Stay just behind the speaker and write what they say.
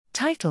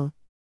Title: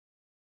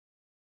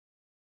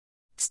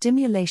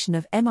 Stimulation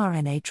of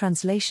mRNA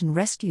translation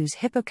rescues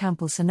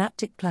hippocampal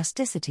synaptic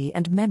plasticity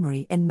and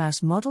memory in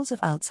mouse models of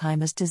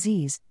Alzheimer's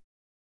disease.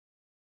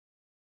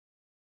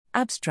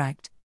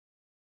 Abstract: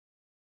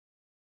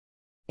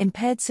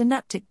 Impaired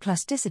synaptic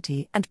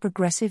plasticity and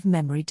progressive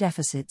memory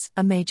deficits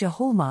are major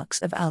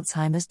hallmarks of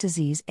Alzheimer's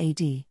disease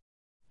AD.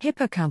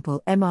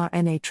 Hippocampal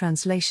mRNA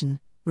translation,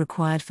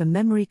 required for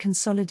memory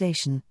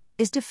consolidation,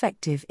 is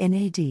defective in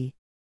AD.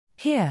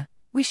 Here,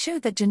 we show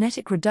that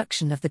genetic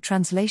reduction of the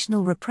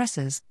translational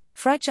repressors,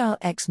 fragile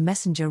X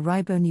messenger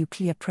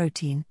ribonuclear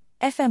protein,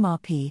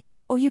 FMRP,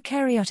 or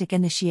eukaryotic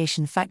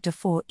initiation factor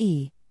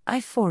 4E,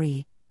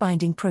 I4E,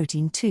 binding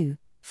protein 2,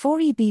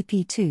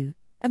 4EBP2,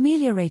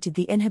 ameliorated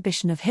the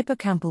inhibition of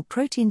hippocampal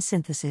protein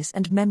synthesis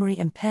and memory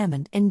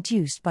impairment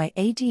induced by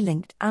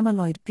AD-linked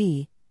amyloid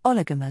B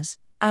oligomers,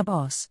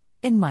 ABOS,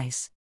 in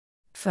mice.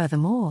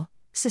 Furthermore,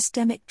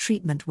 systemic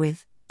treatment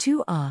with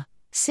 2R,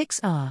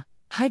 6R,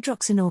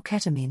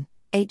 hydroxynorketamine,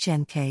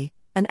 HNK,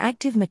 an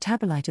active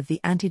metabolite of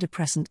the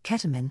antidepressant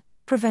ketamine,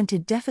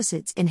 prevented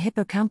deficits in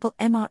hippocampal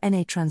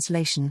mRNA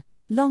translation,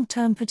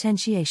 long-term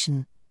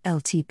potentiation,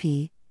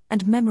 LTP,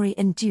 and memory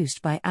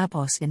induced by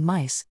ABOS in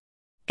mice.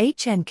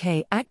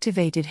 HNK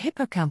activated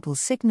hippocampal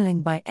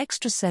signaling by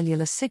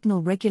extracellular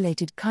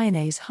signal-regulated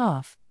kinase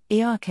half,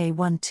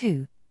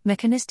 ERK1/2,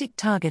 mechanistic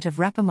target of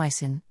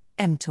rapamycin,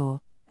 mTOR,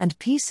 and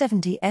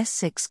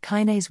P70S6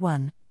 kinase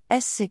 1,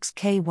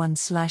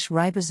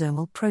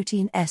 S6K1/ribosomal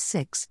protein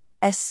S6,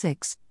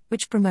 S6,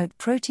 which promote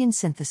protein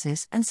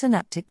synthesis and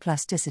synaptic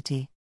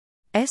plasticity.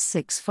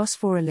 S6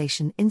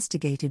 phosphorylation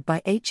instigated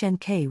by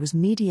HNK was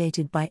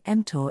mediated by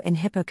mTOR in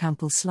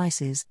hippocampal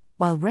slices,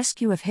 while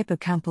rescue of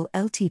hippocampal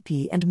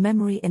LTP and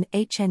memory in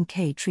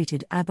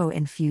HNK-treated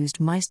ABO-infused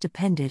mice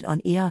depended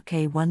on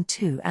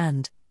ERK1/2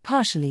 and,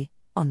 partially,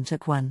 on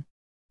TOC1.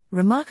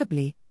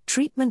 Remarkably,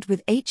 treatment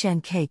with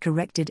HNK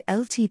corrected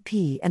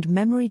LTP and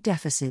memory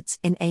deficits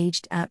in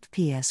aged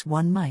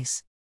APS1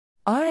 mice.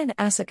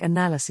 RNA-seq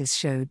analysis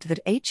showed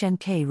that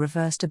HNK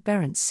reversed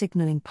aberrant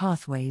signaling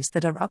pathways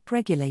that are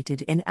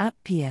upregulated in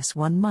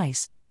APS1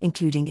 mice,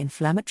 including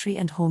inflammatory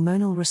and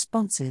hormonal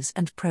responses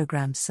and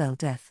programmed cell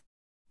death.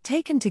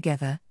 Taken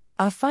together,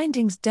 our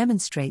findings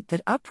demonstrate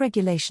that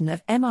upregulation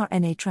of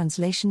mRNA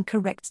translation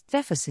corrects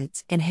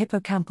deficits in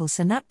hippocampal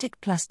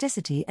synaptic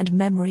plasticity and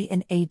memory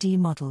in AD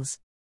models.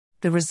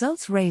 The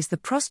results raise the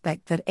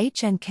prospect that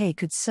HNK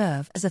could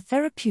serve as a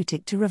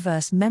therapeutic to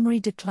reverse memory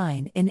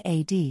decline in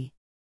AD.